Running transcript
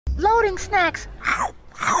Loading snacks.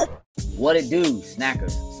 What it do,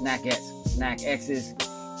 snackers, snackettes, snack X's?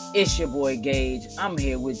 It's your boy Gage. I'm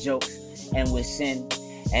here with Jokes and with Sin,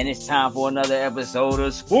 and it's time for another episode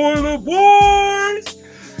of Spoiler Boys.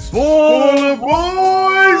 Spoiler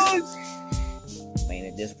Boys. I mean,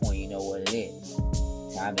 at this point, you know what it is.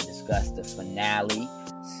 Time to discuss the finale,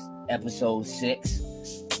 episode 6.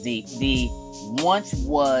 The once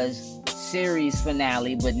was series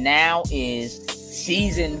finale, but now is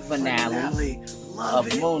season finale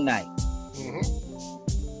of Moon Knight. Mm-hmm.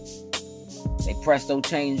 They presto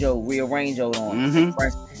changed-o, rearranged on.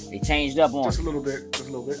 Mm-hmm. They changed up on. Just a little bit.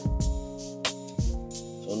 So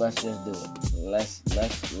let's just do it. Let's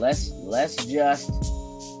just.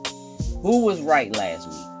 Who was right last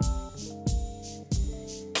week?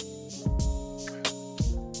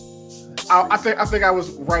 I think I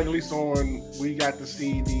was right, at least on. We got to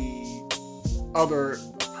see the other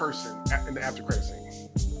person in the after credit scene.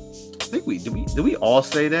 I think did we all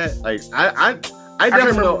say that? Like I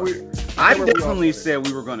definitely said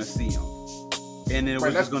we were going to see him, and then it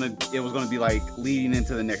was going to be like leading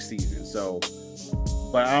into the next season. So,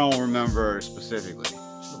 but I don't remember specifically. Should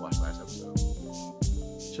have watched last episode.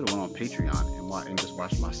 Should have went on Patreon and just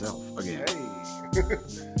watched myself again. Hey.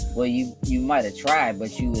 Well, you might have tried,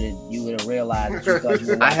 but you would have realized that you thought you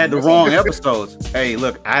were. I had the wrong episodes. Hey,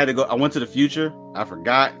 look, I had to go. I went to the future. I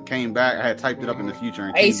forgot. Came back. I had typed it up in the future.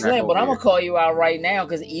 And hey, Slim, but I'm gonna call you out right now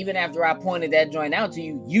because even after I pointed that joint out to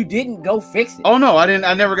you, you didn't go fix it. Oh no, I didn't.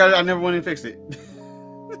 I never got it. I never went and fixed it.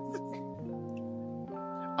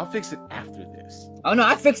 I'll fix it after this. Oh no,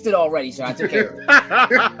 I fixed it already, so I took care of it.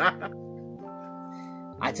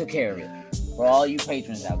 I took care of it. For all you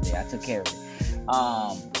patrons out there, I took care of it.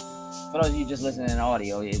 For those of you just listening in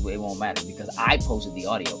audio, it won't matter because I posted the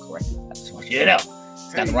audio correctly. I just want you to know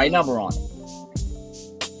it's got the right number on it.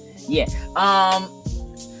 Yeah.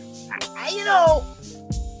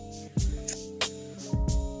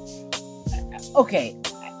 Okay.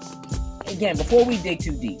 Again, before we dig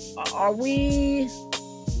too deep, are we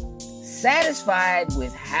satisfied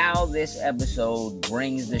with how this episode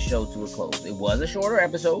brings the show to a close? It was a shorter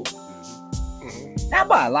episode. Not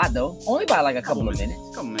by a lot, though. Only by like a couple of minutes.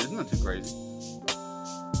 Couple minutes, not too crazy.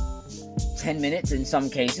 10 minutes in some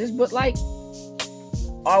cases, but like,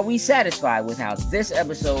 are we satisfied with how this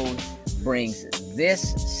episode brings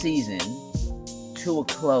this season to a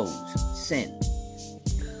close? Sin.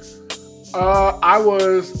 I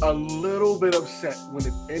was a little bit upset when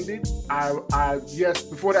it ended. Yes,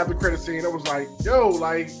 before the after credit scene, I was like, yo,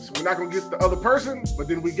 like, so we're not gonna get the other person, but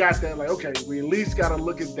then we got that, like, okay, we at least gotta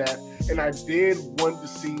look at that. And I did want to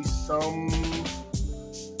see some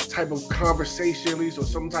type of conversation, at least, or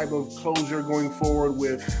some type of closure going forward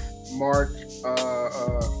with Mark and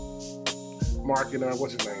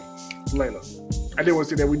what's his name? Layla. I didn't want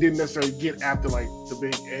to say that we didn't necessarily get after like the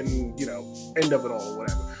big end of it all or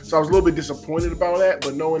whatever. So I was a little bit disappointed about that,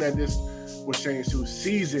 but knowing that this was changed to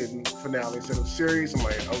season finale instead of series, I'm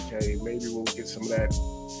like, okay, maybe we'll get some of that,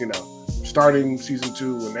 starting season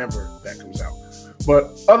 2 whenever that comes out.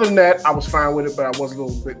 But other than that, I was fine with it, but I was a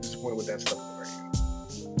little bit disappointed with that stuff at the very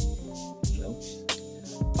end.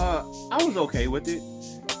 I was okay with it.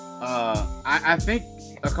 I think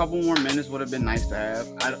a couple more minutes would have been nice to have.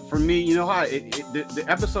 For me, you know how the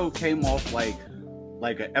episode came off like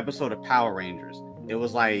an episode of Power Rangers. It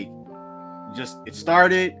was like it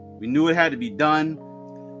started. We knew it had to be done.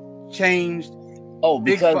 Changed. Oh,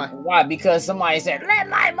 why? Because somebody said, "Let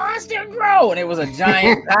my monster grow," and it was a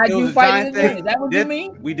giant kaiju fight. Is that what you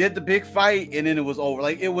mean? We did the big fight, and then it was over.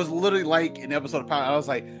 Like it was literally like an episode of Power. I was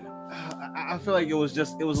like, I feel like it was a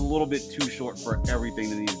little bit too short for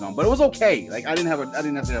everything that needed done, but it was okay. Like I didn't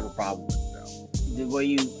necessarily have a problem with it though.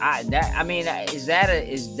 Is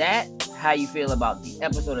that how you feel about the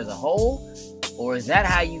episode as a whole, or is that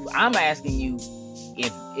how you? I'm asking you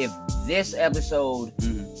if this episode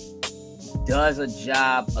does a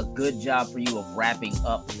good job for you of wrapping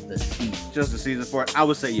up the season. Just the season 4, I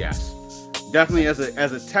would say yes. Definitely as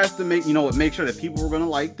a testament, make sure that people were going to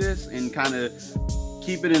like this and kind of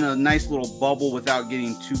keep it in a nice little bubble without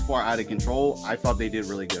getting too far out of control. I thought they did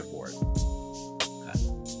really good for it. Okay.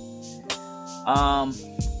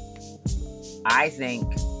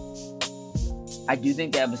 I do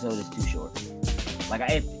think the episode is too short. Like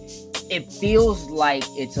it feels like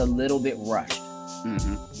it's a little bit rushed.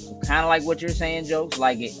 Mm-hmm. So kind of like what you're saying, Jokes.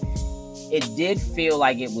 Like it did feel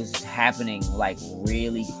like it was happening like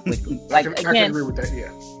really quickly. Like I can agree with that.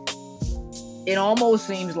 Yeah. It almost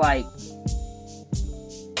seems like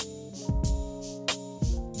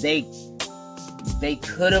they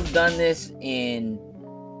could have done this in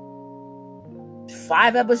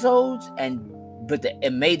 5 episodes and but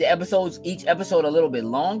it made the episodes, each episode, a little bit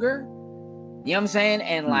longer. You know what I'm saying?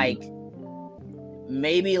 And like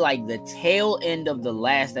maybe like the tail end of the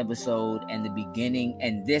last episode and the beginning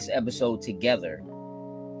and this episode together,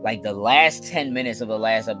 like the last 10 minutes of the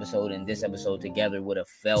last episode and this episode together would have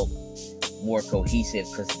felt more cohesive,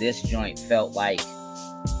 because this joint felt like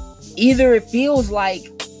either it feels like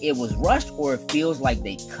it was rushed or it feels like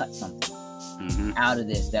they cut something out of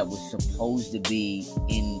this that was supposed to be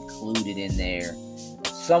included in there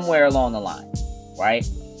somewhere along the line, right?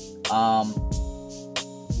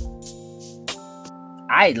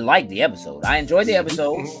 I liked the episode. I enjoyed the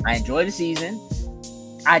episode. I enjoyed the season.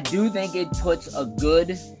 I do think it puts a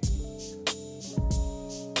good...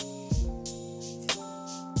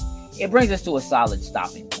 It brings us to a solid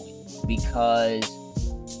stopping point, because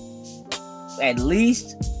at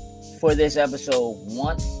least for this episode,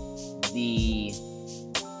 once the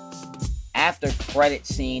after credit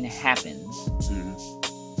scene happens,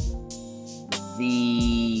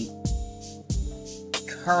 the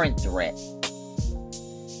current threat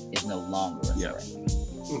is no longer a threat.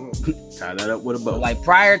 Tie that up with a bow. Like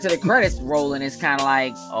prior to the credits rolling, it's kind of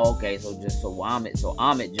like, okay,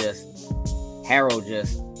 Amit just, Harold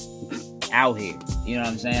just out here. You know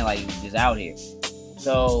what I'm saying? Like, he's just out here.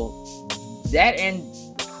 So that end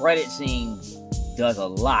credit scene does a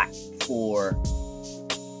lot for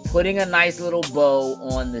putting a nice little bow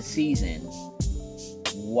on the season,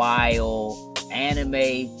 while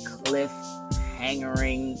anime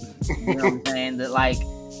cliffhangering, you know what I'm saying? That like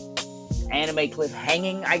anime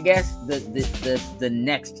cliffhanging, I guess, the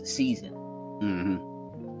next season.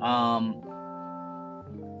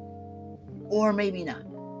 Or maybe not.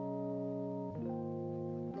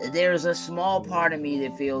 There's a small part of me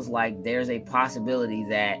that feels like there's a possibility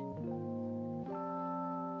that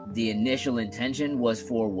the initial intention was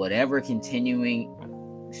for whatever continuing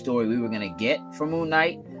story we were going to get for Moon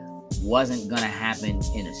Knight wasn't going to happen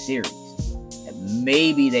in a series.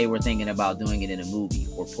 Maybe they were thinking about doing it in a movie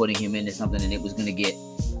or putting him into something, and it was going to get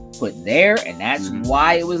put there, and that's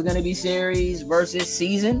why it was going to be series versus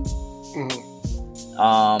season.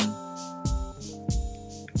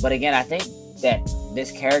 But again, I think that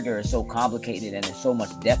this character is so complicated and there's so much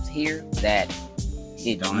depth here that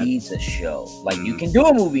it needs a show. Like, you can do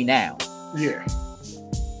a movie now. Yeah.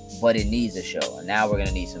 But it needs a show. And now we're going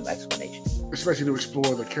to need some explanation. Especially to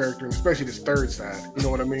explore the character, and especially this third side. You know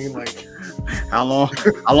what I mean? Like, how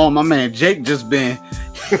long my man Jake just been?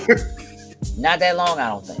 Not that long, I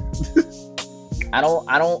don't think. I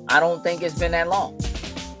don't think it's been that long.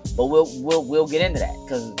 But we'll get into that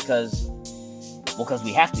because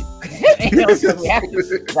we have to. Because we have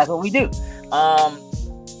to. That's what we do.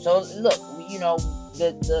 So look, you know,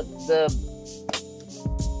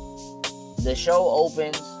 the show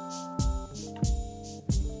opens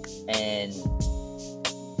and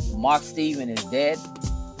Mark Steven is dead,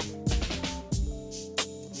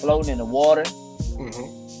 floating in the water.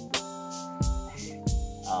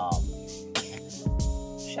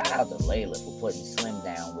 Shout out to Layla for putting Slim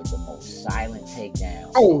down with the most silent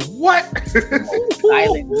takedown. Oh, what?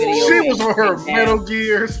 Silent video. She was on her Metal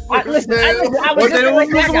Gear. I was just like, I got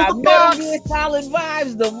Metal Gear Solid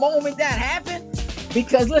vibes the moment that happened.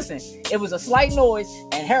 Because listen, it was a slight noise,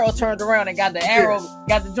 and Harold turned around and got the arrow,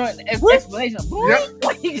 got the joint explanation.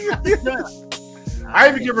 I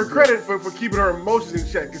even give her credit for keeping her emotions in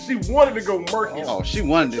check, because she wanted to go murky. Oh, she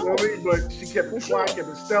wanted to. You know what I mean? But she kept it quiet, kept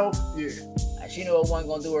it stealth. Yeah. She knew it wasn't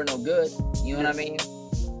gonna do her no good. You know what I mean?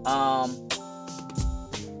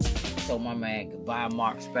 So my man, goodbye,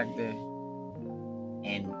 Mark Spector,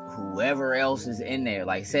 and whoever else is in there.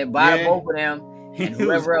 Like, said bye to both of them, and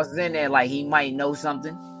whoever else is in there, like, he might know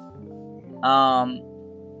something. And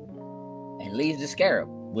leaves the Scarab,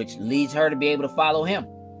 which leads her to be able to follow him,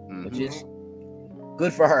 which is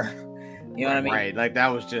good for her. You know what I mean? Right. Like, that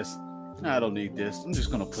was just, I don't need this. I'm just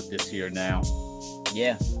gonna put this here now.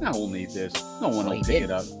 Yeah. I won't need this. No one will pick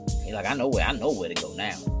it up. He's like, I know where to go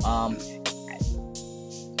now.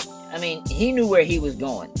 I mean, he knew where he was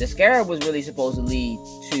going. The Scarab was really supposed to lead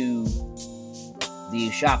to the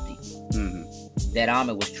Ushabti that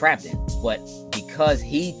Amit was trapped in. But because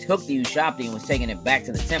he took the Ushabti and was taking it back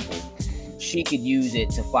to the temple, she could use it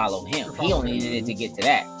to follow him. He only needed it to get to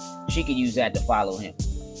that. She could use that to follow him.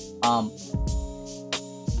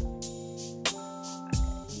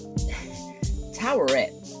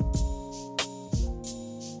 Towerette.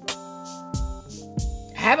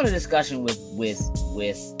 Having a discussion with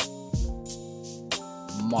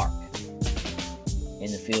Mark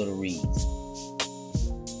in the Field of Reeds.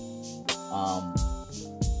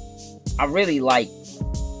 I really like,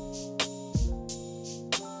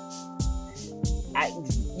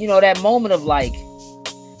 that moment of like,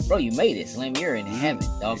 bro, you made it, Slim. You're in heaven,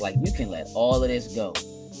 dog. Like, you can let all of this go.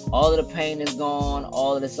 All of the pain is gone.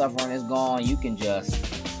 All of the suffering is gone. You can just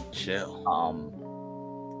chill,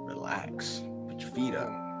 relax, put your feet up.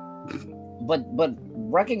 But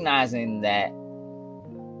recognizing that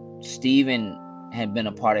Steven had been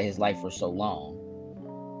a part of his life for so long,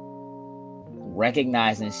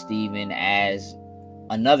 recognizing Steven as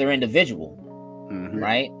another individual,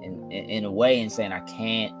 right? In a way, and saying, I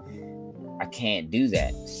can't do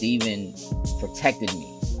that. Steven protected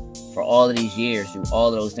me for all of these years through all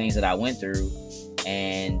of those things that I went through,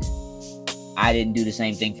 and I didn't do the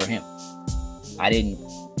same thing for him. I didn't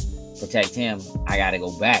protect him. I got to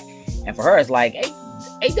go back. And for her, it's like,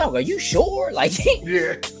 hey, dog, are you sure? Like,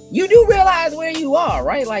 yeah, you do realize where you are,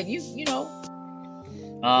 right? Like, you know.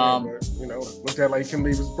 You know, looked at like he can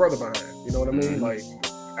leave his brother behind. You know what I mean? Like,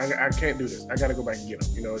 I can't do this. I got to go back and get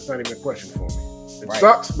him. You know, it's not even a question for me. It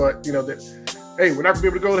sucks, but you know that. Hey, we're not gonna be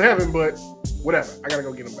able to go to heaven, but whatever. I gotta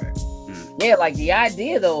go get him back. Yeah, like the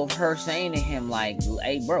idea though of her saying to him, like,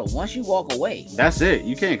 "Hey, bro, once you walk away, that's it.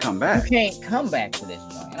 You can't come back. You can't come back to this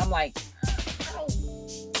joint." And I'm like,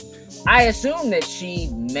 I assume that she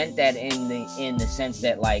meant that in the sense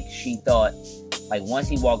that like she thought, like once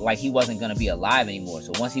he walked, like he wasn't gonna be alive anymore.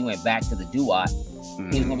 So once he went back to the Duat,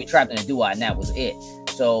 he was gonna be trapped in the Duat, and that was it.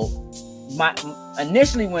 So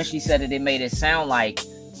initially when she said it, it made it sound like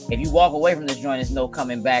if you walk away from this joint, there's no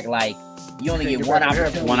coming back. Like you only get one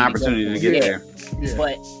opportunity to get there. Yeah.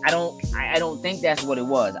 But I don't think that's what it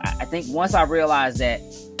was. I think once I realized that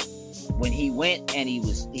when he went and he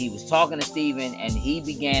was talking to Steven and he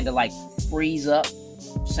began to like freeze up,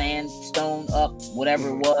 sandstone up, whatever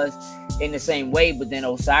it was, in the same way, but then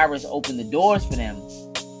Osiris opened the doors for them.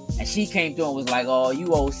 And she came through and was like, "Oh,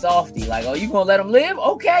 you old softy. Like, oh, you gonna let him live?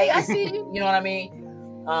 Okay, I see you." You know what I mean?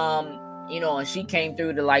 You know, and she came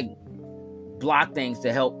through to like block things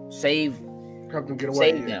to help them get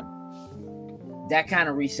away. Save them. That kind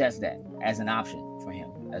of resets that as an option for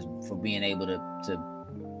him, as for being able to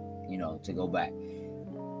go back.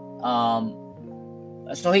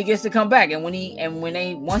 So he gets to come back, and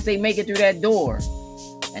once they make it through that door,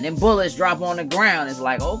 and then bullets drop on the ground, it's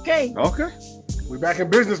like, okay. We're back in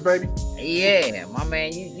business, baby. Yeah, my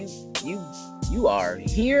man, you are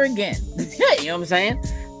here again. You know what I'm saying?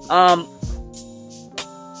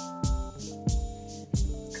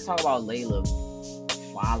 Let's talk about Layla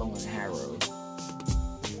following Harrow.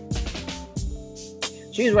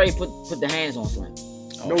 She was ready to put the hands on Slim.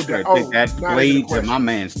 No doubt. Take that blade to my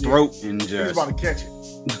man's throat and just. He was about to catch it.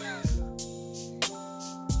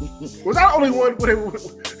 Was I the only one? When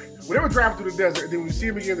they were driving through the desert, and then we see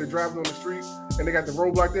them again, they're driving on the street, and they got the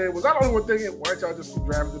roadblock there. Was I the only one thinking, why don't y'all just keep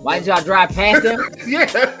driving? Why did y'all drive past them? Yeah.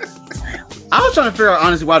 I was trying to figure out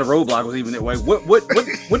honestly why the roadblock was even that way.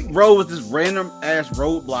 What road was this random ass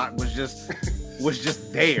roadblock was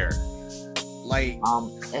just there? Like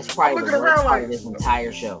that's probably the worst part of this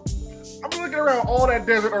entire show. I'm looking around all that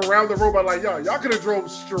desert around the roadblock like, y'all could have drove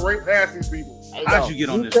straight past these people. Hey, how'd you get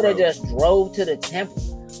on this road? You could have just drove to the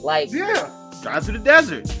temple. Like, yeah, drive through the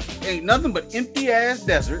desert. Ain't nothing but empty ass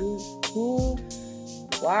desert.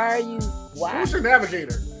 Why? Who's your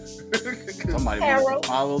navigator? Somebody wants to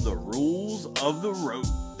follow the rules of the road.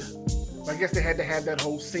 I guess they had to have that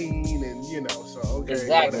whole scene, and so okay.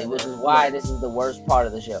 Exactly, which is why this is the worst part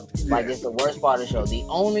of the show. Yeah. Like, it's the worst part of the show. The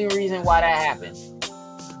only reason why that happened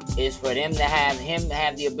is for them to have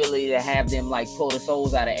the ability to have them like pull the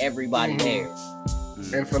souls out of everybody there,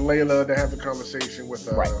 and for Layla to have the conversation with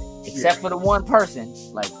right. Except for the one person,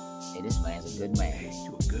 like, hey, this man's a good man.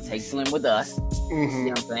 Take Slim with us. You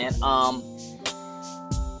know what I'm saying?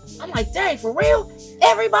 I'm like, dang, for real?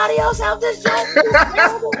 Everybody else out this joint?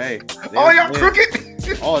 Hey, all y'all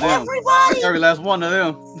crooked? All of them. Everybody. Every last one of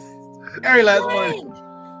them. Every last one.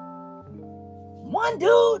 One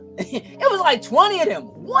dude. It was like 20 of them.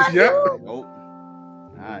 One dude. Nope.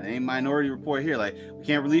 Nah, it ain't Minority Report here. Like, we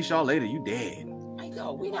can't release y'all later. You dead. I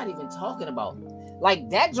know. We're not even talking about like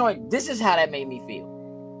that joint. This is how that made me feel.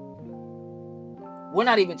 We're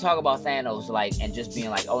not even talking about Thanos, like, and just being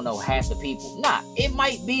like, oh no, half the people. Nah, it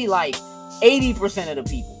might be like 80% of the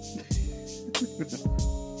people.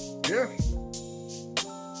 Yeah.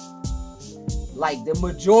 Like, the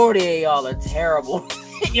majority of y'all are terrible.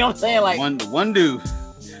 You know what I'm saying? Like, one dude.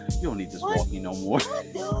 You don't need this walking no more.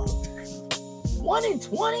 What, dude? 1 in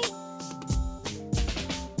 20?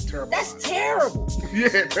 Terrible. That's terrible.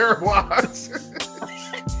 Yeah, terrible odds.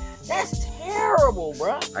 That's terrible,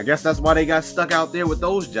 bro. I guess that's why they got stuck out there with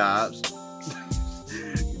those jobs.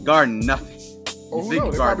 Guarding nothing. Oh,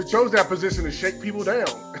 no, they probably chose that position to shake people down.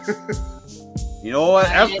 You know what?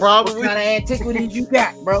 That's probably what kind of antiquities you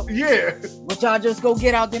got, bro. Yeah. but y'all just go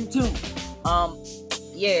get out them too.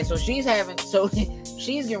 Yeah, so she's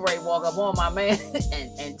she's getting ready to walk up on my man,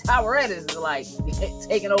 and Tyretta is like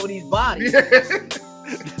taking over these bodies.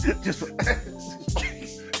 Just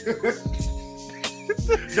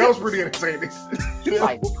that was pretty entertaining. She's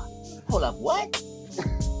like, hold up, what?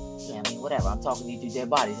 Yeah, I mean, whatever. I'm talking to you through dead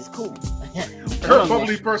bodies. It's cool. Her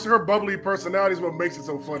bubbly personality is what makes it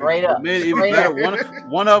so funny. Straight up. made it even better.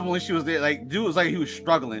 One of them when she was there, like dude was like he was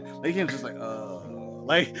struggling. Like he was just like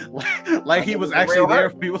he was actually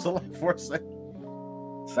there. He was alive for a second.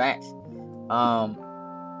 Facts. I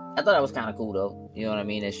thought that was kind of cool though. You know what I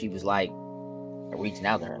mean? That she was like reaching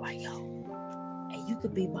out to her, like, yo, hey, you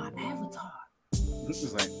could be my avatar.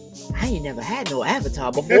 It's like, I ain't never had no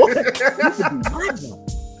avatar before. You could be my one.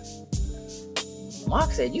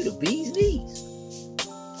 Mark said you the bee's knees.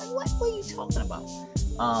 Like, what are you talking about?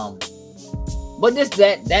 But just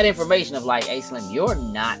that information of like, hey Slim, you're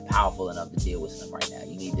not powerful enough to deal with Slim right now.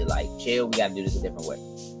 You need to like chill. We got to do this a different way.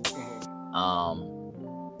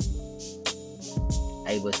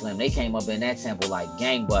 Hey, but Slim, they came up in that temple like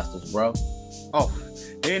gangbusters, bro. oh,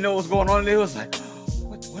 they didn't know what was going on. They was like,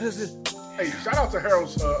 what is it? Hey, shout out to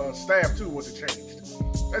Harold's staff too. Once it changed,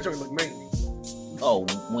 that joint looked mean. Oh,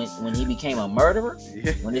 when he became a murderer?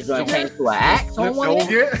 Yeah. When this joint changed to an axe on one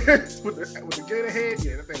end? Yeah, with the gator head.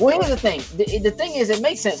 Yeah. That thing Well, here's the thing. The thing is, it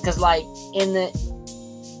makes sense because, like, in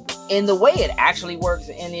the way it actually works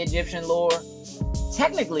in the Egyptian lore,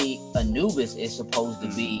 technically Anubis is supposed to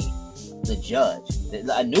be the judge.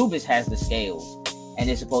 Anubis has the scales and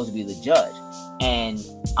is supposed to be the judge, and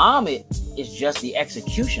Amit is just the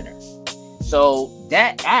executioner. So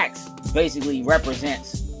that axe basically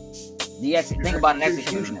represents the think about an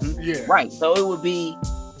executioner. Yeah. Right. So it would be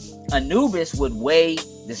Anubis would weigh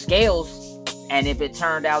the scales, and if it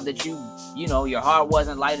turned out that you know, your heart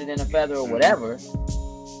wasn't lighter than a feather or whatever,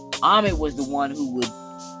 Amit was the one who would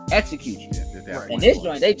execute you. Right. And this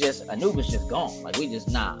joint, Anubis just gone. Like, we just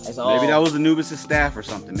it's all. Maybe that was Anubis' staff or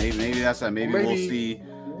something. Maybe that's how. Maybe we'll see.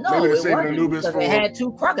 No, maybe they're it saving wasn't, Anubis because for. it had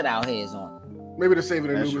 2 crocodile heads on it. Maybe they're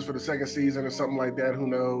saving Anubis for the second season or something like that. Who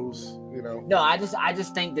knows? You know. No, I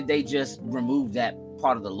just think that they just removed that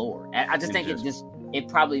part of the lore. I just think it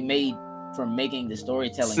probably made for making the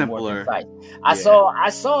storytelling simpler. more concise. I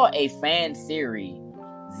saw a fan theory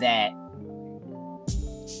that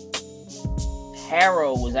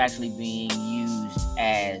Harrow was actually being used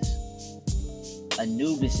as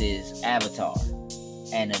Anubis's avatar,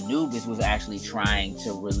 and Anubis was actually trying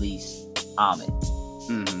to release Amit.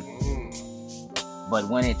 Mm-hmm. But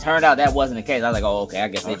when it turned out that wasn't the case, I was like, "Oh, okay. I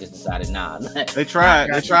guess they just decided, nah." They tried.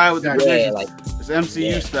 They tried with the like this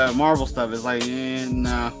MCU stuff, Marvel stuff. It's like,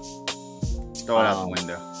 nah, throw it out the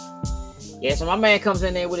window. Yeah, so my man comes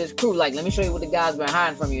in there with his crew, like, let me show you what the guys been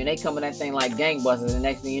hiding from you, and they come in that thing like gangbusters, and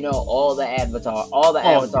next thing you know, all the avatars, all of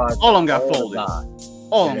them got folded.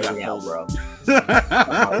 All of them got folded, bro.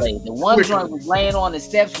 The one joint was laying on the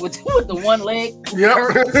steps with the one leg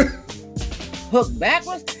hooked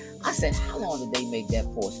backwards. I said, how long did they make that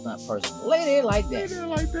poor stunt person lay there like that?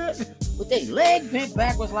 With their leg bent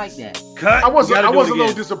backwards like that. I was a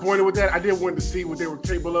little disappointed with that. I did want to see what they were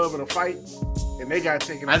capable of in a fight, and they got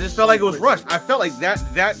taken. I just felt like it was rushed. I felt like that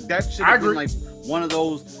should have been like one of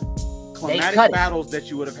those climatic battles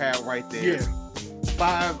that you would have had right there. Yeah.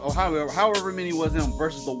 5 or however many was him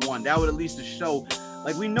versus the 1. That would at least show,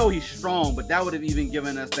 like, we know he's strong, but that would have even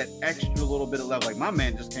given us that extra little bit of level. Like, my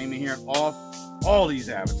man just came in here off all these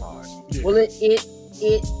avatars. Yeah. Well,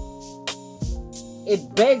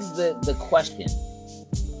 it begs the question,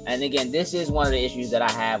 and again, this is one of the issues that I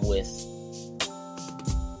have with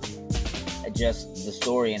just the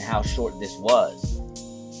story and how short this was.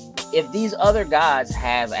 If these other gods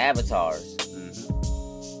have avatars,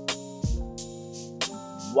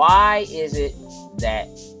 why is it that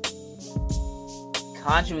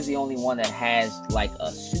Khonshu is the only one that has like a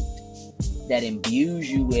suit that imbues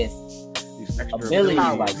you with These extra abilities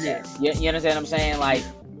like that? You understand what I'm saying? Like,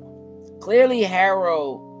 clearly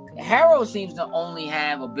Harrow seems to only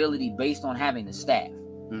have ability based on having the staff.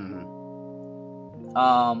 Mm-hmm.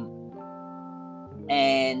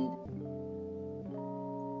 And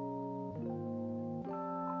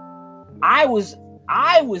I was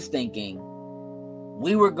thinking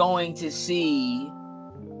we were going to see,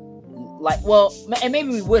 like, well, and maybe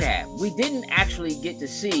we would have. We didn't actually get to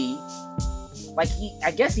see, like,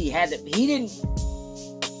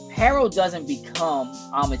 Harrow doesn't become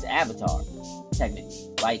Amit's avatar, technically.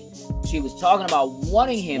 Like, she was talking about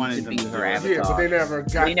wanting him to be her avatar. Yeah, but they never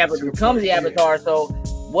got. He never becomes the avatar. So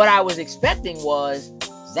what I was expecting was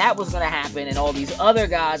that was going to happen, and all these other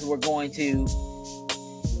gods were going to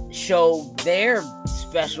show their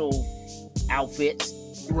special outfits,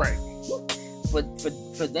 Right. for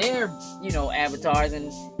their avatars,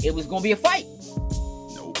 and it was gonna be a fight.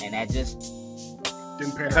 Nope. And that just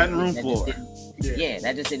Didn't pan Cutting out. room that floor. just didn't,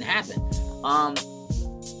 that just didn't happen.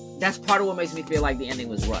 That's part of what makes me feel like the ending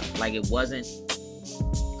was rushed. Like it wasn't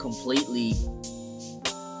completely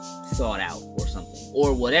thought out or something,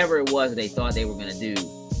 or whatever it was they thought they were gonna do.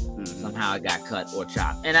 Somehow it got cut or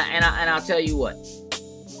chopped. And I'll tell you what,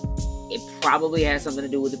 it probably has something to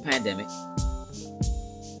do with the pandemic.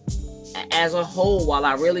 As a whole, while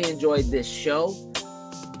I really enjoyed this show,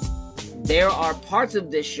 there are parts of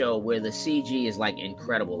this show where the CG is like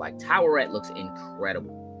incredible. Like Towerette looks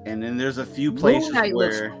incredible. And then there's a few places Moon Knight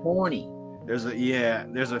where looks corny. there's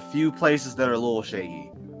a few places that are a little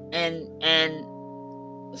shaky. And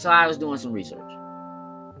so I was doing some research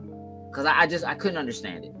because I couldn't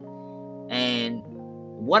understand it. And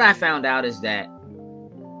what I found out is that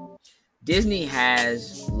Disney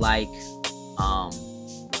has like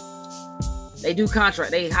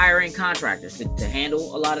they hire in contractors to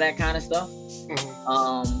handle a lot of that kind of stuff.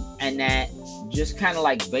 Mhm. And that just kind of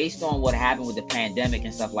like based on what happened with the pandemic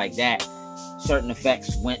and stuff like that, certain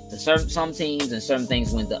effects went to some teams and certain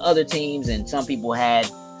things went to other teams, and some people had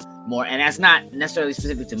more. And that's not necessarily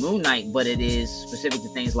specific to Moon Knight, but it is specific to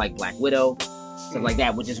things like Black Widow, stuff like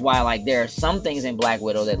that, which is why like there are some things in Black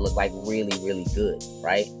Widow that look like really, really good,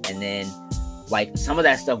 right? And then like some of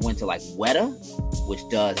that stuff went to like Weta, which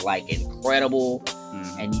does like incredible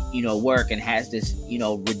and work and has this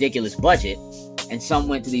ridiculous budget, and some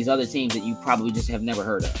went to these other teams that you probably just have never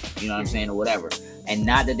heard of, you know what I'm saying, or whatever. And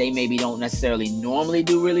not that they maybe don't necessarily normally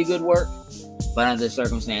do really good work, but under the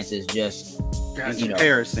circumstances, just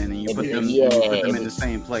Comparison, and you put them in the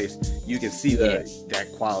same place, you can see that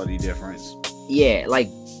quality difference. Yeah, like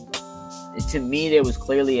to me, there was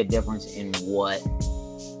clearly a difference in what,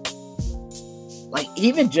 like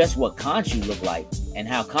even just what Khonshu looked like, and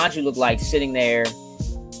how Khonshu looked like sitting there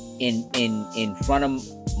in front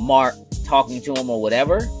of Mark talking to him or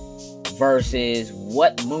whatever, versus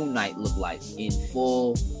what Moon Knight looked like in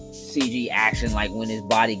full CG action, like when his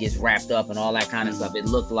body gets wrapped up and all that kind of stuff. It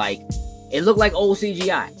looked like old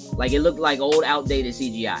CGI, like it looked like old outdated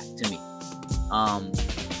CGI to me.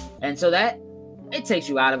 And so that it takes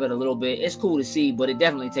you out of it a little bit. It's cool to see, but it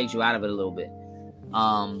definitely takes you out of it a little bit.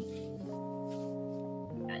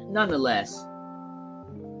 Nonetheless,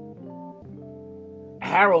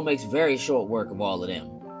 Harrow makes very short work of all of them.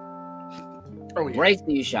 Oh, yeah. Breaks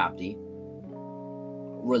the Ushabti,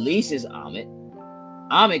 releases Amit.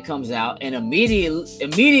 Amit comes out and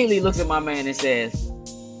immediately looks at my man and says,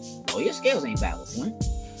 "Oh, your scales ain't balanced, man."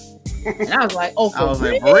 And I was like, "Oh, for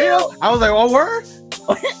real?" I was like, "Oh, word?"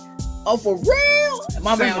 "Oh, for real?" And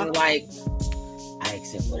my man was like, "I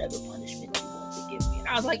accept whatever punishment you want to give me." And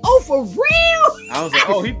I was like, "Oh, for real?" I was like,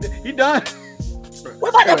 "Oh, he done." We're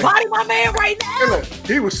about to body my man right now. Look,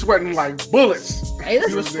 he was sweating like bullets. Hey,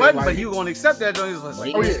 He was sweating, but he was gonna accept that. He was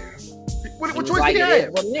like, Oh yeah. What choice like, did he it have?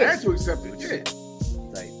 is what it He is. had to accept it. Yeah.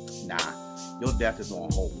 like, nah, your death is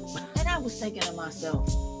on hold. And I was thinking to myself,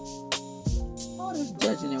 all this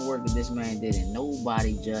judging and work that this man did, and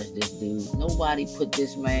nobody judged this dude. Nobody put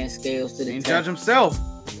this man's scales to the He test. judge himself.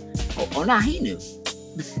 Oh, nah, he knew.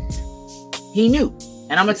 He knew.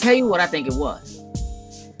 And I'm going to tell you what I think it was.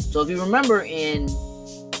 So if you remember in,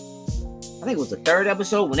 I think it was the third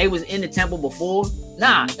episode, when they was in the temple before.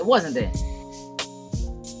 Nah, it wasn't then.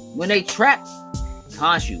 When they trapped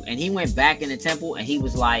Khonshu and he went back in the temple and he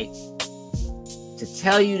was like, to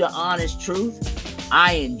tell you the honest truth,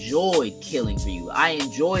 I enjoyed killing for you. I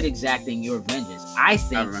enjoyed exacting your vengeance. I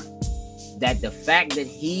think that the fact that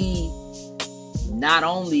he not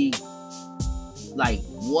only like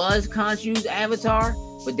was Khonshu's avatar,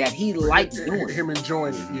 but that he liked doing it. Him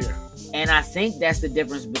enjoying it, yeah. And I think that's the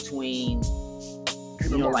difference between,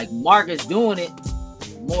 like Mark is doing it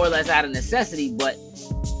more or less out of necessity, but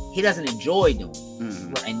he doesn't enjoy doing it.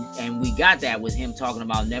 Mm-hmm. And we got that with him talking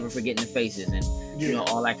about never forgetting the faces and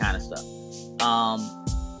all that kind of stuff.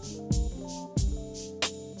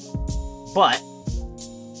 But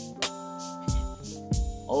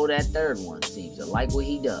that third one seems to like what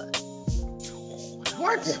he does.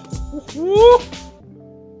 What?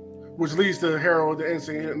 Which leads to Harold the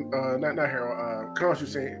saying, not Harold, Khonshu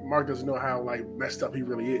saying Mark doesn't know how like messed up he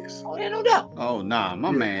really is. Oh, yeah, no doubt. Oh nah, my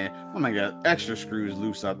man got extra screws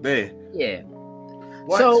loose up there. Yeah.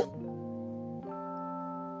 What? So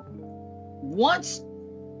once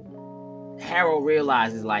Harold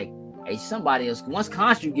realizes, like, hey, somebody else. Once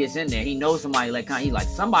Khonshu gets in there, he knows somebody. He's like,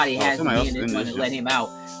 somebody has to be in this one and let him out.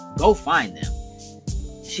 Go find them.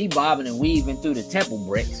 She bobbing and weaving through the temple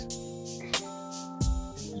bricks.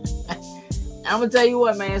 I'm gonna tell you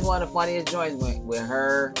what, man. It's one of the funniest joints with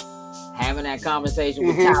her having that conversation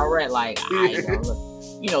with Mhm. Tyrett. Like,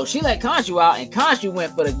 look, she let Khonshu out, and Khonshu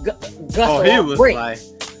went for the gusto. Oh, he was break. like,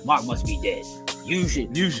 Mark must be dead. You should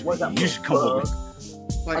come with me.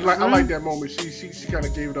 I like that moment. She kind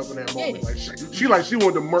of gave it up in that moment. Like she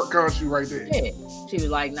wanted to murk Khonshu right there. Yeah, she was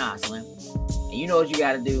like, "Nah, Slim, and you know what you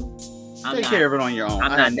got to do. Take care of it on your own.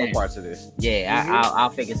 I'm I not have no down. parts of this. Yeah, Mhm. I'll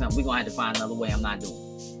figure something. We're gonna have to find another way. I'm not doing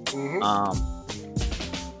it." Mhm.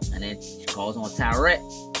 And then she calls on Tyrett.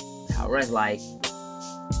 Tyrett's like,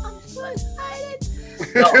 "I'm so excited."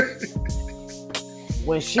 No,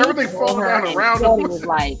 when she Everything called falling her down and around Shorty her. was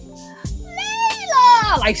like,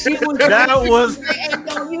 "Layla!" Like she was. That was- And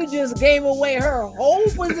no, you just gave away her whole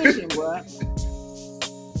position, bro.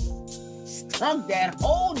 Stunk that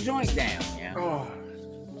whole joint down. Yeah. Oh,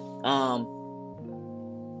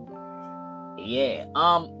 Yeah.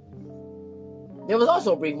 There was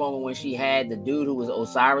also a brief moment when she had the dude who was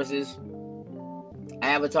Osiris's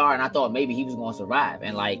avatar, and I thought maybe he was going to survive,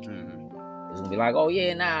 and like it was gonna be like, oh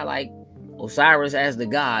yeah, nah, like Osiris as the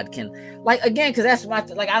god can, like, again, because that's my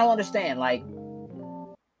like I don't understand, like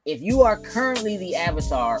if you are currently the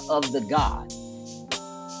avatar of the god,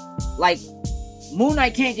 like Moon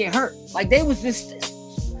Knight can't get hurt. Like they was just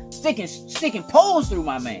sticking poles through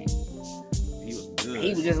my man. He was good.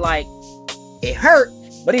 He was just like, it hurt,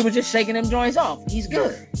 but he was just shaking them joints off. He's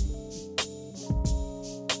good.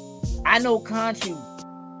 I know Khonshu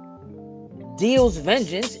deals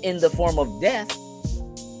vengeance in the form of death,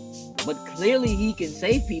 but clearly he can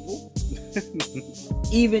save people,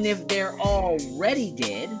 even if they're already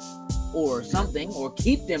dead or something, or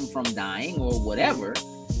keep them from dying or whatever.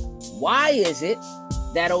 Why is it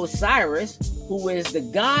that Osiris, who is the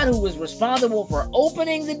god who is responsible for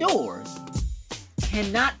opening the doors,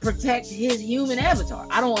 cannot protect his human avatar?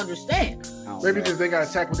 I don't understand. maybe because they got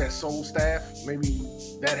attacked with that soul staff. Maybe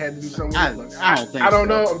that had to do something. I with it. don't think I don't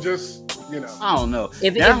so. know. I'm just, I don't know.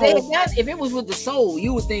 If That it was with the soul,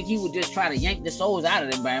 you would think he would just try to yank the souls out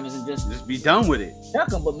of them Bama's and just be done with it. chuck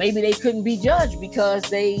them. But maybe they couldn't be judged because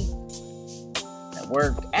they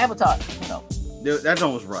were avatar. That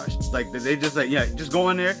joint was rushed. Like they just like, yeah, just go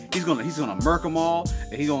in there. He's gonna murk them all,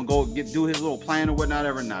 and he's gonna go do his little plan or whatnot.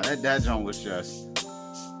 That joint was just.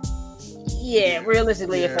 Yeah,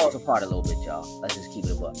 realistically, Yeah. it falls apart a little bit, y'all. Let's just keep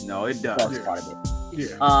it above. No, it It does. falls Yeah. apart a bit.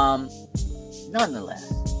 yeah.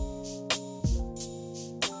 Nonetheless,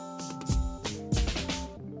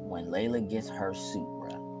 when Layla gets her suit,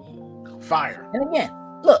 bro. Fire. And again,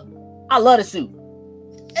 look, I love the suit.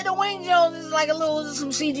 And Dwayne Jones is like some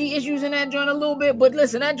CG issues in that joint a little bit, but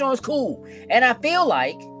listen, that joint's cool. And I feel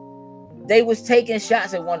like they was taking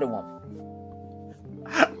shots at Wonder Woman.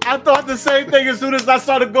 I thought the same thing as soon as I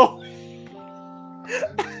saw the goal.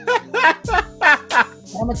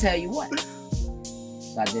 I'm gonna tell you what.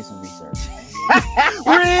 So I did some research.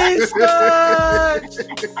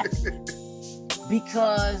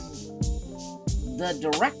 Because the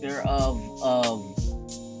director of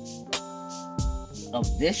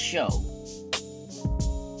this show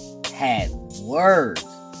had words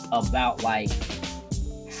about like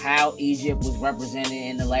how Egypt was represented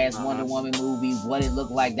in the last Wonder Woman movie, what it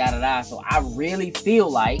looked like, da. So I really feel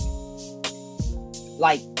like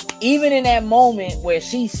even in that moment where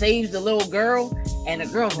she saves the little girl and the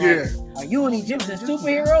girl's like, are you an Egyptian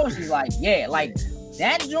superhero? She's like, yeah. Like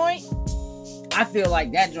that joint, I feel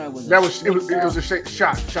like that joint was It was a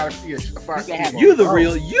shot. Yeah, a fire. Use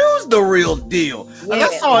the real deal. Yeah,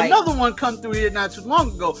 I saw like- another one come through here not too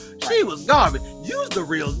long ago. She was garbage. Use the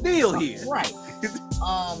real deal here. Right.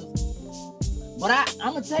 But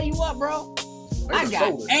I'm gonna tell you what, bro. I Layla got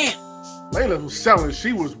sold it. amped. Layla was selling.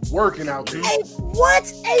 She was working out there. Hey,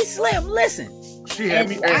 what? Hey, Slim, listen. She had And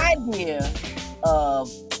me the amped. idea of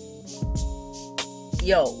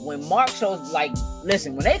when Mark shows, like,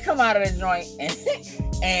 listen, when they come out of the joint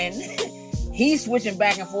and he's switching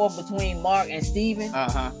back and forth between Mark and Steven,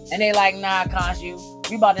 and they like, nah, Khonshu,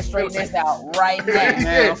 we about to straighten this out right now.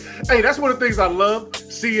 Yeah. Hey, that's one of the things I love,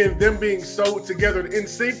 seeing them being so together in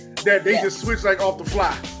sync that they just switch like off the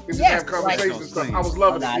fly and just have conversations and stuff. I was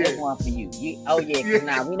loving Nah, it. this one for you. Cause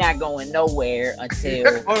nah, we're not going nowhere until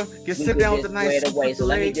Or we sit down with the nice squared away. So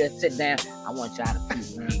let me Chick-fil-A. just sit down. I want y'all to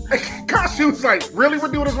please me. Khonshu was like, really? We're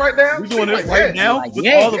doing this right now? We're doing She's this like, right now Like, with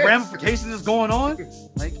yeah. all the ramifications that's going on.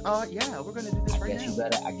 Like, yeah, we're gonna do this I right guess now. you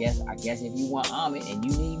better. I guess if you want Ahmed and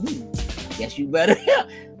you need me, I guess you better.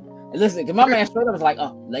 And listen, cause my man straight up was like,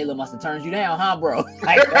 "Oh, Layla must have turned you down, huh, bro?"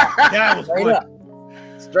 Like, That was straight funny.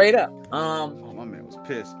 up, straight up. Oh, my man was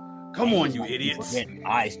pissed. Come on, you idiots.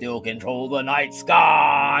 I still control the night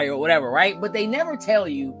sky or whatever, right? But they never tell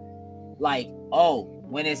you, like, oh,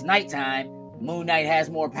 when it's nighttime, Moon Knight has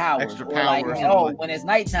more powers. Extra Or power like, or oh, something like when it's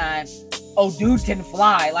nighttime, oh, dude can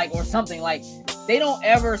fly, like, or something. Like, they don't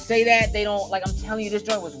ever say that. They don't, like, I'm telling you, this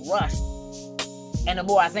joint was rushed. And the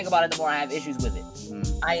more I think about it, the more I have issues with it.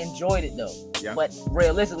 I enjoyed it, though. Yeah. But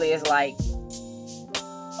realistically, it's like,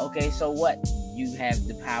 okay, so what? You have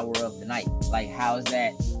the power of the night. Like, how is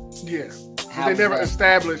that? Yeah. How They is never that?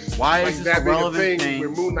 established Why like is this that a being a relevant thing thing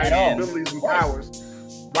with Moon at Knight's all? abilities and Right. powers.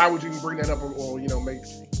 Why would you even bring that up or make?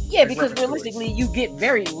 Yeah, make because reference to it? realistically, you get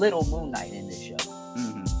very little Moon Knight in this show.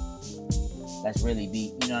 Mm-hmm. That's really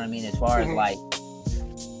you know what I mean? As far as Mhm. like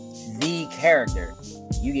the character,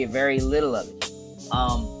 you get very little of it.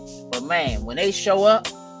 But man, when they show up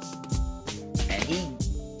and he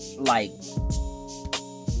like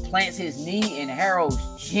plants his knee in Harold's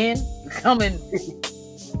chin, coming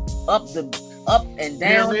up and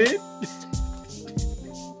down, Pyramid?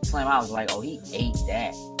 Slim, I was like, oh, he ate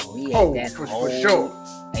that. Oh, he ate Oh, that for whole, sure.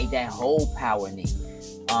 ate that whole power knee.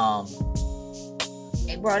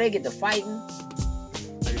 And bro, they get to fighting.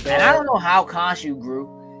 And I don't know how Khonshu grew.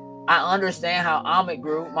 I understand how Amit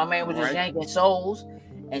grew. My man was just Right. yanking souls,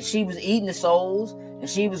 and she was eating the souls, and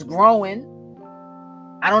she was growing.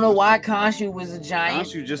 I don't know why Khonshu was a giant.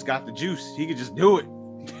 Khonshu just got the juice. He could just do it.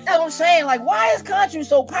 That's what I'm saying. Like, why is Khonshu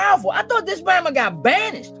so powerful? I thought this man got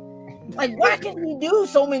banished. Like, why can he do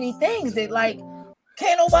so many things that like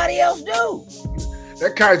can't nobody else do?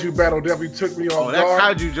 That kaiju battle definitely took me off Oh, that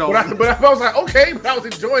guard. kaiju joke. But I was like, okay, but I was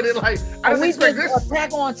enjoying it. Like, I Are didn't we expect just this.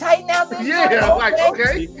 Attack on Titan out there? Yeah, like,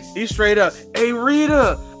 okay. He straight up, hey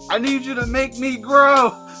Rita, I need you to make me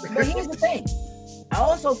grow. But here's the thing. I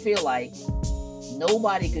also feel like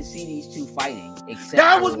nobody could see these two fighting except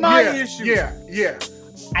That was for- my yeah, issue. Yeah.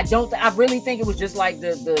 I really think it was just like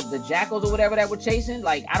the jackals or whatever that were chasing.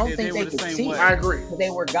 Like, I don't Yeah, think they they were the could same see way. it. I agree. They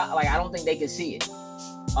were like, I don't think they could see it.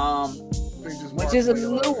 They just Which marked is a Leia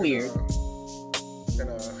little and, weird.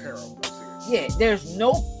 Harold. Yeah, there's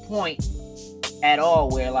no point at all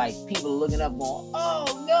where like people are looking up going,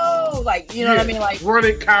 oh no, like, you know what I mean? Like,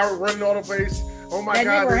 running all the place. Oh my That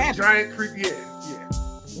god, never this happened. giant creep.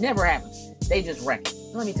 Yeah. never happens. They just wreck it.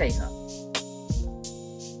 Let me tell you something.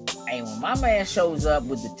 Hey, when my man shows up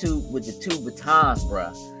with the two batons,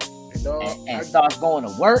 bruh, And, and starts going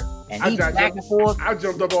to work, and he's back and forth. I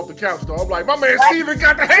jumped up off the couch, though. I'm like, my man Steven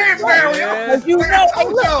got the hands down, Yeah. yo. You Like, know, I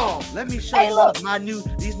told look. y'all. Let me show Hey, you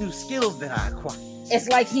look. these new skills that I acquired. It's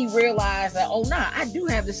like he realized that, oh nah, I do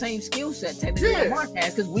have the same skill set technically Yeah. that Mark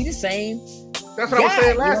has, because we the same. That's what I was Yeah,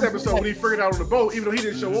 saying you last know, episode when he figured out on the boat, even though he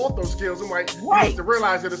didn't show off those skills. I'm like, he Right. must have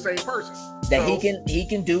realized they're the same person. That So, he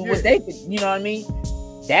can do Yeah. what they could, you know what I mean?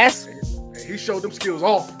 That's and he showed them skills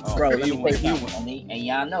off. Oh, bro, let he me went- tell you he something, and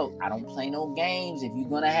y'all know I don't play no games. If you're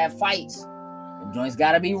gonna have fights, the joints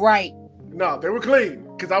gotta be right. No, they were clean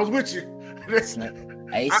because I was with you. Slim.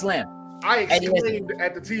 Hey, Slim. I Hey, listen. exclaimed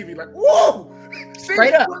at the TV like, "Whoa!" See,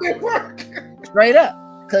 Straight up. they work. Straight up.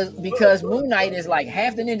 Because Moon Knight is like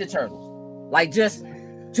half the Ninja Turtles. Like just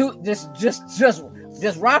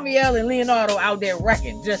Raphael and Leonardo out there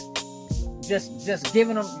wrecking. Just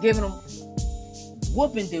giving them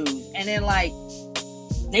whooping dudes. And then like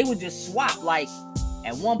they would just swap. Like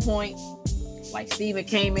at one point, like Steven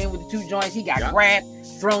came in with the two joints, he got Yeah. grabbed,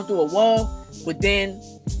 thrown through a wall, but then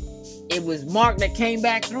it was Mark that came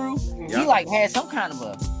back through. Yeah. He like had some kind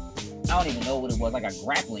of I don't even know what it was, like a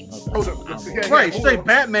grappling hook. Oh, or something. I don't know. yeah. Right, straight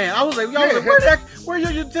Batman. I was like, Yeah. where's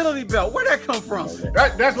your utility belt? Where'd that come from?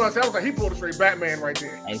 That's what I said. I was like, he pulled a straight Batman right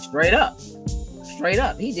there. Hey, straight up,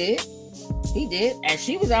 he did, and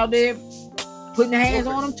she was out there putting hands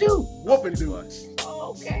on him too. Whooping dudes. Oh,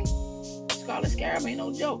 okay, Scarlet Scarab ain't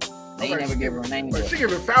no joke. They Okay, never give her a name. But But she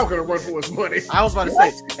giving Falcon a run for his money. I was about to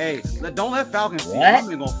What? say, hey, don't let Falcon see. What? I'm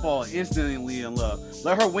gonna fall instantly in love.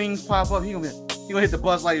 Let her wings pop up. He gonna hit the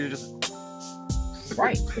buzz light and just.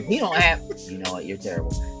 right, he don't have. You know what? You're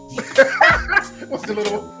terrible. What's the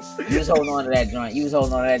little? You was holding on to that joint.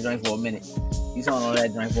 For a minute. He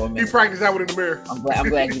practiced that one in the mirror. I'm glad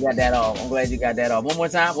you got that off. One more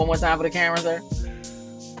time for the camera, sir.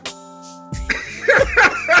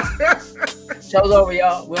 Show's over,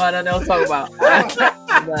 y'all. We don't have nothing else to talk about.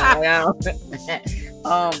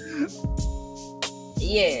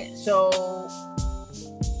 Yeah, so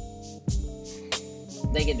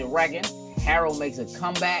they get to wrecking. Harold makes a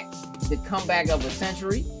comeback, the comeback of a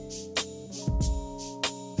century.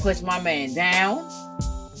 Puts my man down.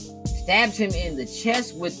 Stabs him in the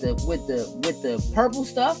chest with the purple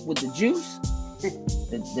stuff, with the juice.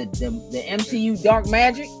 The MCU dark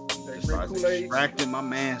magic. They Starts drink Kool-Aid. extracting my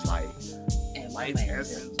man's like. And my Life man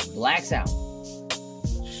essence. just blacks out.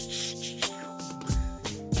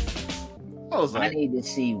 I was I like, need to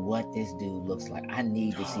see what this dude looks like. I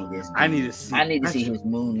need to see this. Dude. I need to see his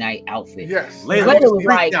Moon Knight outfit. Yes. Layla was was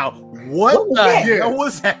freaked like, out. what was the that? hell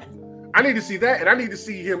was that? I need to see that, and I need to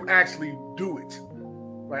see him actually do it.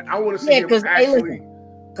 Like, I want to see him because actually.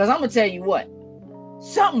 because I'm gonna tell you what,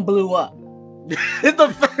 something blew up.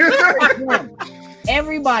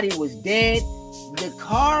 Everybody was dead. The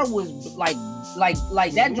car was like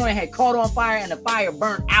that joint had caught on fire, and the fire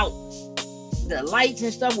burnt out. The lights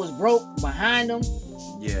and stuff was broke behind him.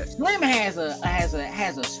 Yeah. Slim has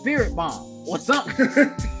a spirit bomb or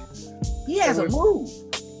something. He has a move.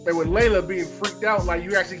 And with Layla being freaked out, like,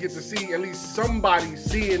 you actually get to see at least somebody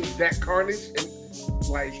seeing that carnage, and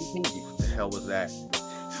like, what the hell was that?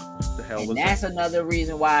 What the hell and was that's that? another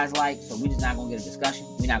reason why it's like, so we're just not gonna get a discussion.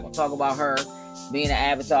 We're not gonna talk about her being an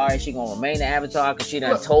avatar. Is she gonna remain an avatar because she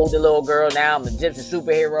done told the little girl, now I'm a gypsy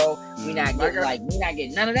superhero? We not getting we not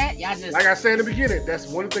getting none of that. Y'all just, like I said in the beginning, that's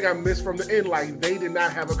one thing I missed from the end. Like, they did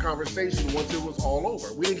not have a conversation once it was all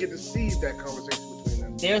over. We didn't get to see that conversation between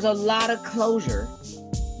them. there's a lot of closure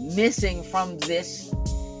missing from this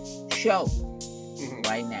show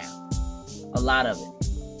right now. A lot of it.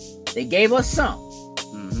 They gave us some.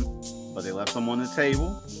 But they left some on the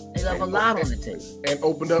table. They left a lot on the table. And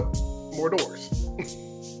opened up more doors.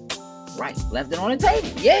 Right. Left it on the table.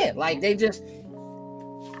 Yeah. Like, they just,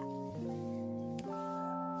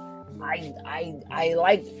 I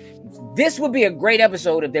like, this would be a great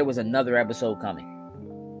episode if there was another episode coming.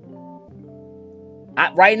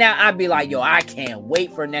 Right now, I'd be like, yo, I can't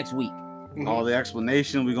wait for next week. All the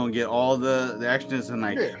explanation, we're gonna get all the extras, and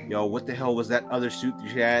like, yo, what the hell was that other suit you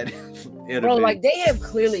had? Bro, like, they have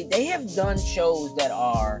done shows that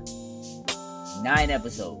are 9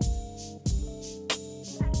 episodes.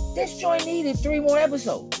 This joint needed 3 more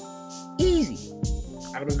episodes. Easy.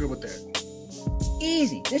 I'd have been good with that.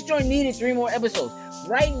 Easy. This joint needed 3 more episodes.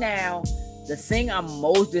 Right now, the thing I'm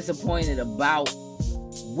most disappointed about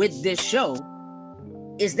with this show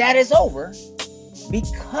is that it's over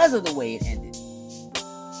because of the way it ended.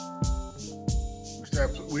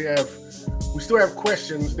 We still have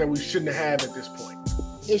questions that we shouldn't have at this point.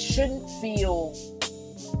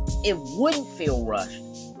 It wouldn't feel rushed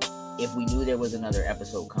if we knew there was another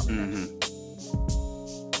episode coming.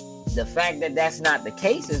 The fact that that's not the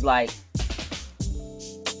case is like,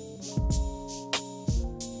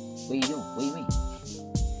 what are you doing? What do you mean?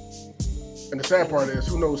 And the sad part is,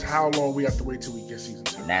 who knows how long we have to wait till we get season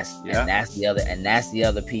 2. And that's the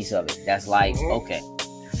other piece of it. That's like, okay.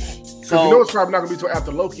 So you know it's probably not gonna be till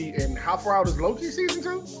after Loki. And how far out is Loki season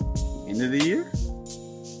 2? End of the year?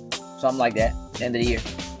 Something like that. End of the year,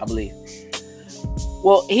 I believe.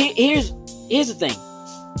 Well, here's the thing.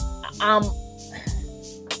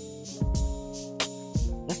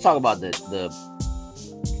 Let's talk about the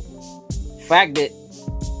fact that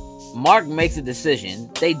Mark makes a decision.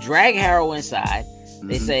 They drag Harrow inside.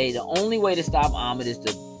 They say the only way to stop Amit is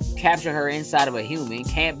to capture her inside of a human.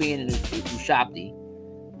 Can't be in the Ushabti.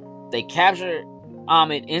 They capture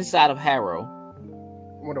Amit inside of Harrow.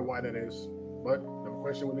 I wonder why that is. But the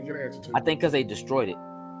question we didn't get an answer to. I think because they destroyed it.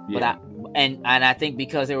 Yeah. But I think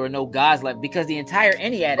because there were no gods left, because the entire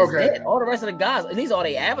Ennead is dead. All the rest of the gods, at least all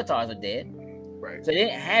the avatars, are dead. Right. So they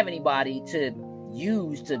didn't have anybody to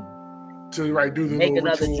use to do the make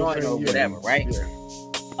another joint or whatever, right? Yeah.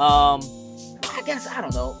 I guess, I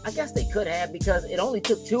don't know. I guess they could have, because it only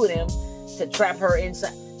took 2 of them to trap her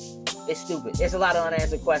inside. It's stupid. There's a lot of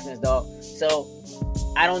unanswered questions, dog. So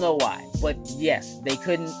I don't know why, but yes, they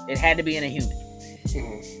couldn't. It had to be in a human.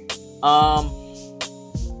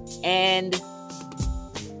 And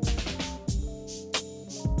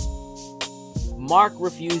Mark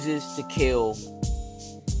refuses to kill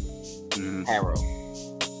Harrow.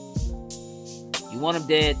 You want him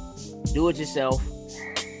dead? Do it yourself.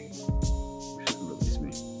 Release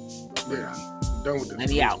me. Yeah, I'm done with this. Let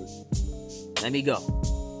me out. Let me go.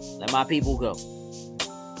 Let my people go.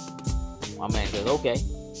 My man says, okay.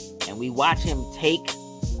 And we watch him take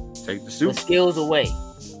the the suit. skills away.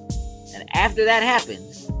 And after that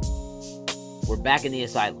happens, we're back in the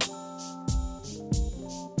asylum.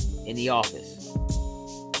 In the office.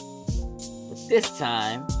 But this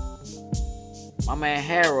time, my man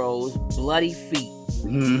Harrow's bloody feet.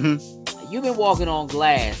 You've been walking on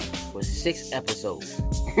glass for 6 episodes.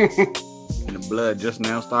 And the blood just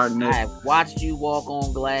now starting I to... have watched you walk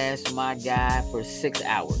on glass, my guy, for 6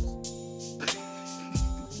 hours.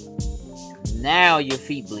 Now your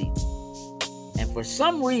feet bleed. And for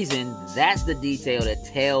some reason, that's the detail that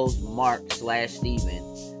tells Mark/Steven,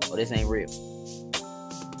 oh, this ain't real.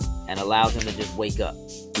 And allows him to just wake up.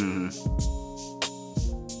 Mm-hmm.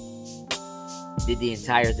 Did the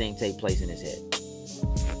entire thing take place in his head?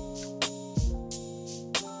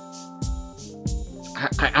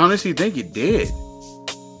 I honestly think it did.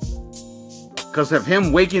 Because of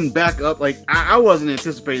him waking back up, like I wasn't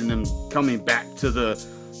anticipating them coming back to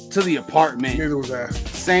the apartment. Neither was I.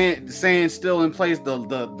 Sand still in place, the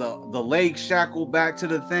leg shackled back to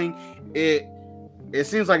the thing. It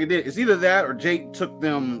seems like it did. It's either that or Jake took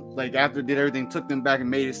them, like after did everything, took them back and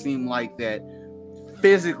made it seem like that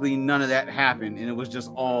physically none of that happened, and it was just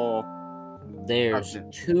all. There's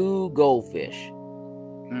 2 goldfish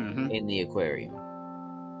Mm-hmm. in the aquarium.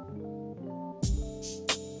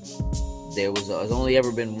 There's only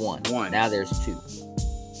ever been one. Now there's 2.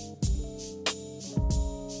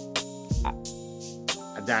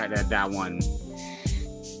 That one.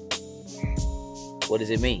 What does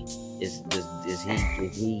it mean?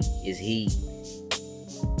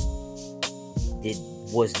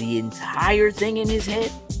 Was the entire thing in his head?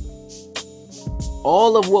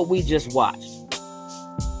 All of what we just watched.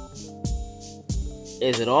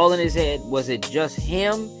 Is it all in his head? Was it just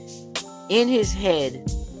him in his head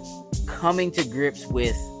coming to grips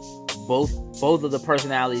with both of the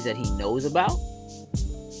personalities that he knows about?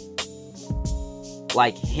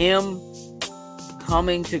 Like him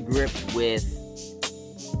coming to grips with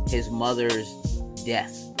his mother's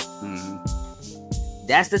death. Mm-hmm.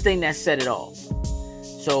 That's the thing that set it off.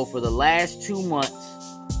 So for the last 2 months,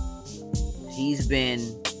 he's been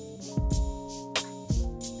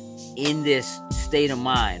in this state of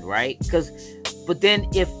mind, right? But then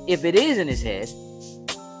if it is in his head,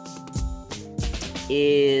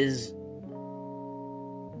 is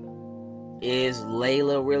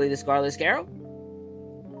Layla really the Scarlet Scarab?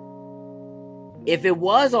 If it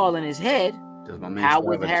was all in his head, how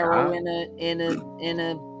was Harrow in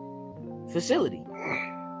a facility?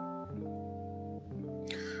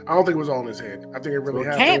 I don't think it was all in his head. I think it really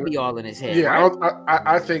happened. It can't be all in his head. Yeah, right?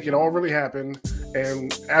 I think it all really happened.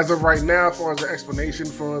 And as of right now, as far as the explanation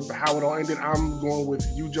for how it all ended, I'm going with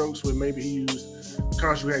you jokes with maybe he used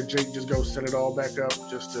Khonshu had Jake just go set it all back up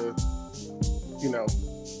just to,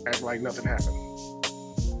 act like nothing happened.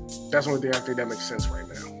 That's the only thing I think that makes sense right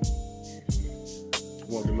now.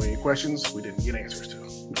 One of the million questions we didn't get answers to.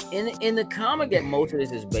 In the comic that most of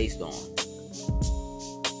this is based on,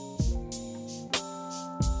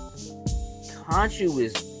 Khonshu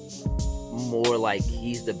is more like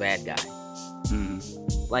he's the bad guy. Mm-hmm.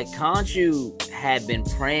 Like Khonshu had been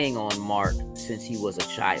preying on Mark since he was a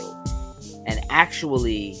child and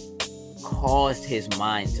actually caused his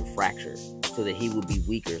mind to fracture so that he would be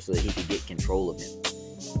weaker, so that he could get control of him.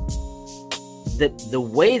 The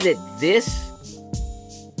way that this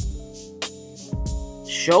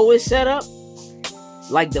show is set up,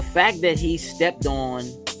 like the fact that he stepped on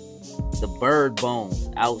the bird bones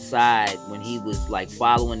outside when he was like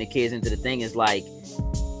following the kids into the thing, is like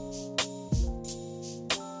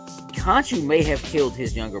Khonshu may have killed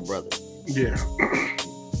his younger brother. Yeah.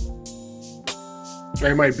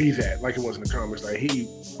 It might be that, like it was in the comics, like he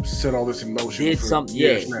set all this in motion. Did something,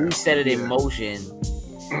 yeah. He set it in motion.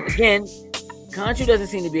 Again, Khonshu doesn't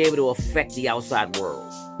seem to be able to affect the outside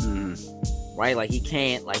world. Right? Like he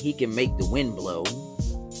can't, like he can make the wind blow.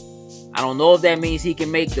 I don't know if that means he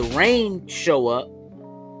can make the rain show up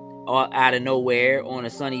out of nowhere on a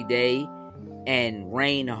sunny day and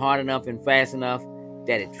rain hard enough and fast enough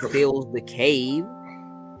that it fills the cave.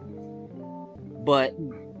 But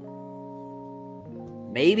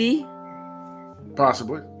maybe.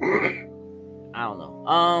 Possibly. I don't know.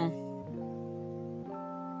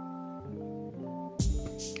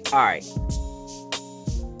 All right.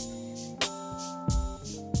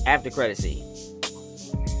 After credit scene,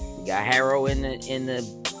 we got Harrow in the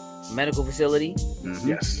medical facility. Mm-hmm.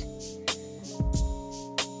 Yes.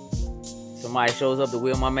 Somebody shows up to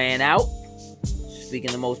wheel my man out,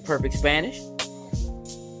 speaking the most perfect Spanish.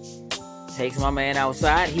 Takes my man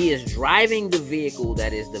outside. He is driving the vehicle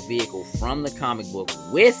that is the vehicle from the comic book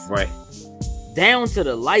with down to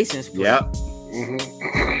the license plate. Yep.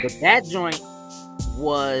 Mm-hmm. But that joint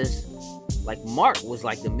was like Mark was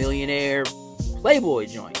like the millionaire Playboy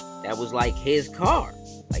joint. That was like his car.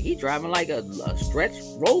 Like he driving like a stretch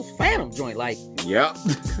Rolls Phantom joint. Like yep.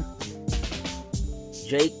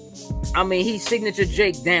 Jake. I mean, he's signature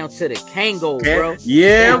Jake down to the Kango, bro.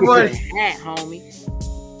 Yeah, buddy. Hat, homie.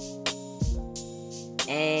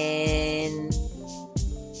 And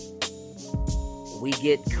we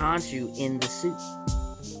get Khonshu in the suit.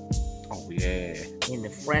 Oh yeah. In the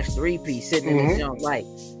fresh 3-piece sitting in the junk like,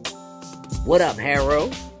 what up, Harrow?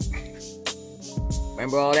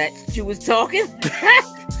 Remember all that you was talking?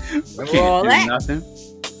 Remember all that? Nothing.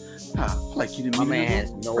 Like you didn't. My man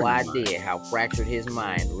has no idea how fractured his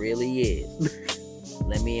mind really is.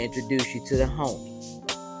 Let me introduce you to the homie,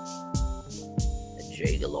 the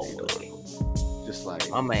Jay Galore. Just just like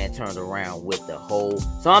my man turned around with the whole.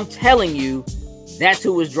 So I'm telling you, that's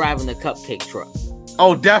who was driving the cupcake truck.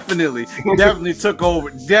 oh, definitely took over.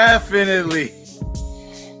 Definitely.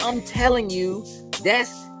 I'm telling you,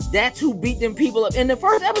 that's who beat them people up in the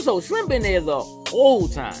first episode. Slim been there the whole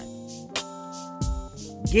time,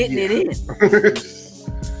 getting it in.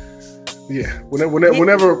 Yeah,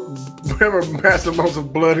 whenever massive amounts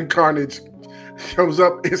of blood and carnage comes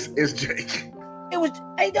up, it's Jake. It was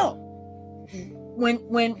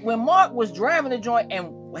when Mark was driving the joint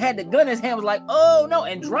and had the gun in his hand, was like, oh no,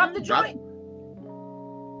 and dropped the joint.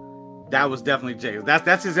 That was definitely Jake.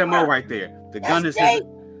 That's his MO right there. The gun is his.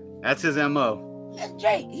 That's his MO. That's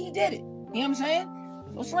Jake. He did it. You know what I'm saying?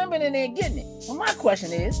 So Slim been in there getting it. So my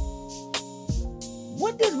question is,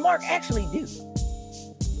 what does Mark actually do?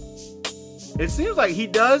 It seems like he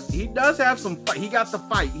does have some fight. He got the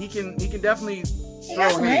fight. He can definitely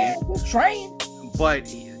throw hands. He's trained. But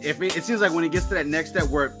if it seems like when it gets to that next step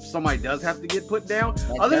where somebody does have to get put down,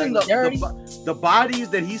 That's other than dirty. the bodies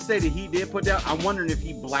that he said that he did put down, I'm wondering if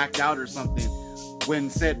he blacked out or something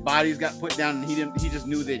when said bodies got put down and he just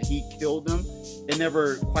knew that he killed them and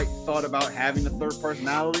never quite thought about having a third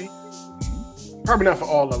personality. Probably not for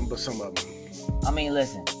all of them, but some of them. I mean,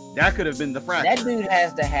 listen. That could have been the fracture. That dude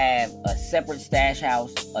has to have a separate stash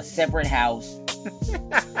house, a separate house.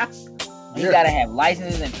 You gotta have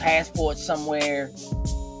licenses and passports somewhere.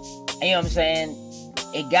 You know what I'm saying?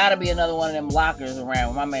 It gotta be another one of them lockers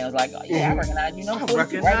around. My man was like, oh, yeah, I recognize you. I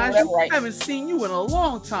recognize you. I haven't seen you in a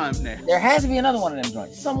long time now. There has to be another one of them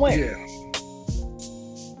joints somewhere. Yeah.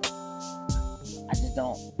 I just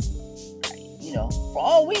don't, for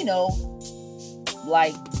all we know,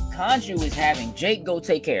 like, Khonshu is having Jake go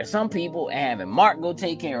take care of some people and having Mark go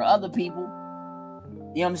take care of other people.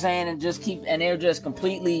 You know what I'm saying? And they're just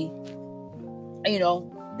completely, they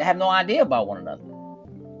have no idea about one another.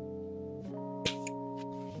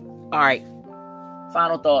 All right.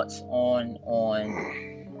 Final thoughts on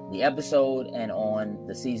the episode and on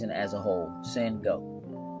the season as a whole. Sin, go.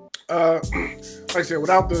 Like I said,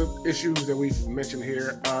 without the issues that we've mentioned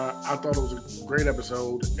here, I thought it was a great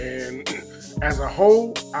episode. And as a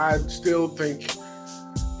whole, I still think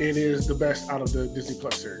it is the best out of the Disney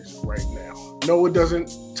Plus series right now. No, it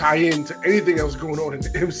doesn't tie into anything else going on in the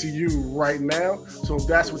MCU right now. So if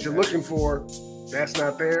that's what you're looking for, that's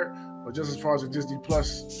not there. But just as far as the Disney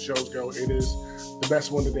Plus shows go, it is the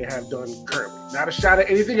best one that they have done currently. Not a shot at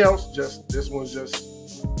anything else, just this one's just,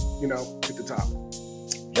 hit the top.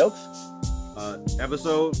 Jokes?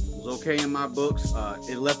 Episode was okay in my books.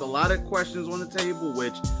 It left a lot of questions on the table,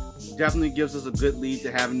 which definitely gives us a good lead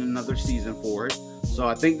to having another season for it. So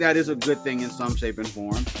I think that is a good thing in some shape and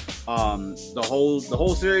form. The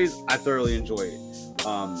whole series, I thoroughly enjoyed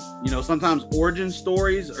it. Sometimes origin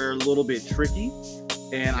stories are a little bit tricky.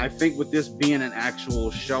 And I think with this being an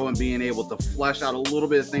actual show and being able to flesh out a little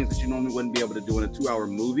bit of things that you normally wouldn't be able to do in a 2-hour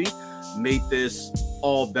movie made this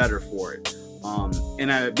all better for it.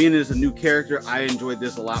 And being as a new character, I enjoyed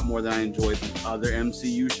this a lot more than I enjoyed the other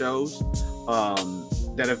MCU shows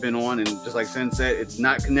that have been on. And just like Sen said, it's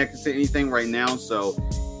not connected to anything right now. So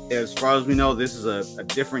as far as we know, this is a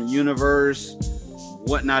different universe,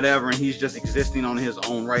 whatnot ever. And he's just existing on his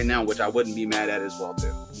own right now, which I wouldn't be mad at as well,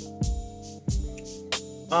 too.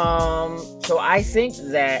 So I think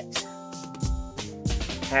that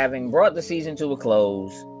having brought the season to a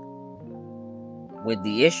close, with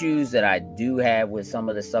the issues that I do have with some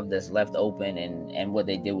of the stuff that's left open and what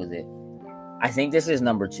they did with it, I think this is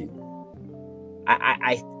number 2.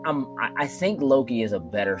 I think Loki is a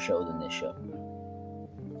better show than this show.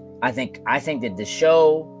 I think that the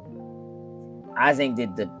show, I think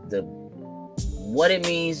that the what it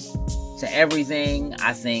means to everything,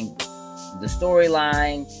 I think the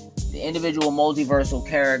storyline, the individual multiversal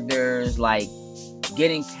characters, like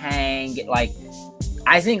getting Kang,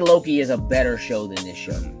 I think Loki is a better show than this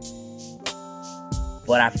show.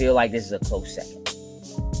 But I feel like this is a close second.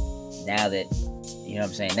 Now that,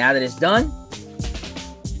 now that it's done,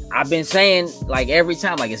 I've been saying, every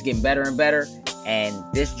time, it's getting better and better. And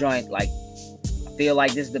this joint, I feel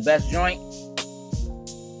like this is the best joint.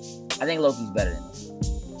 I think Loki's better than this.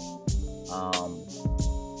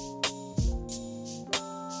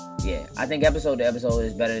 Yeah, I think episode to episode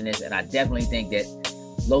is better than this. And I definitely think that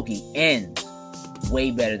Loki ends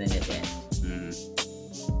way better than this ends.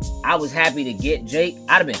 I was happy to get Jake.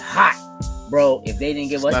 I'd have been hot, bro, if they didn't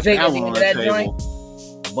give us Jake at the end of that joint.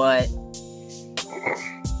 But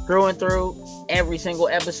through and through, every single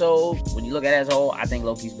episode, when you look at it as a whole, I think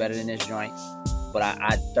Loki's better than this joint. But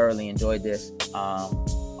I thoroughly enjoyed this.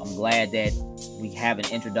 I'm glad that we have an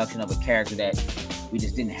introduction of a character that we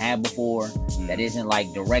just didn't have before, that isn't like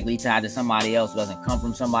directly tied to somebody else, doesn't come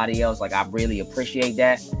from somebody else. Like, I really appreciate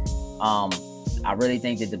that. I really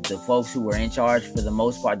think that the folks who were in charge for the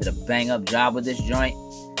most part did a bang up job with this joint.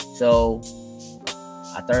 So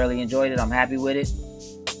I thoroughly enjoyed it. I'm happy with it.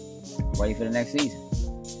 Ready for the next season.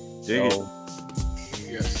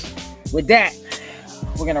 Yes. With that,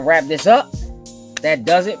 we're gonna wrap this up. That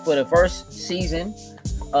does it for the first season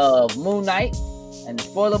of Moon Knight and the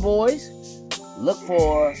Spoiler Boys. Look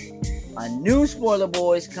for a new Spoiler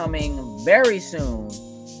Boys coming very soon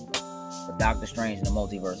for Doctor Strange and the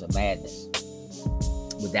Multiverse of Madness.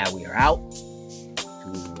 With that, we are out.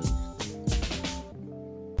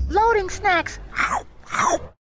 Loading snacks. Ow.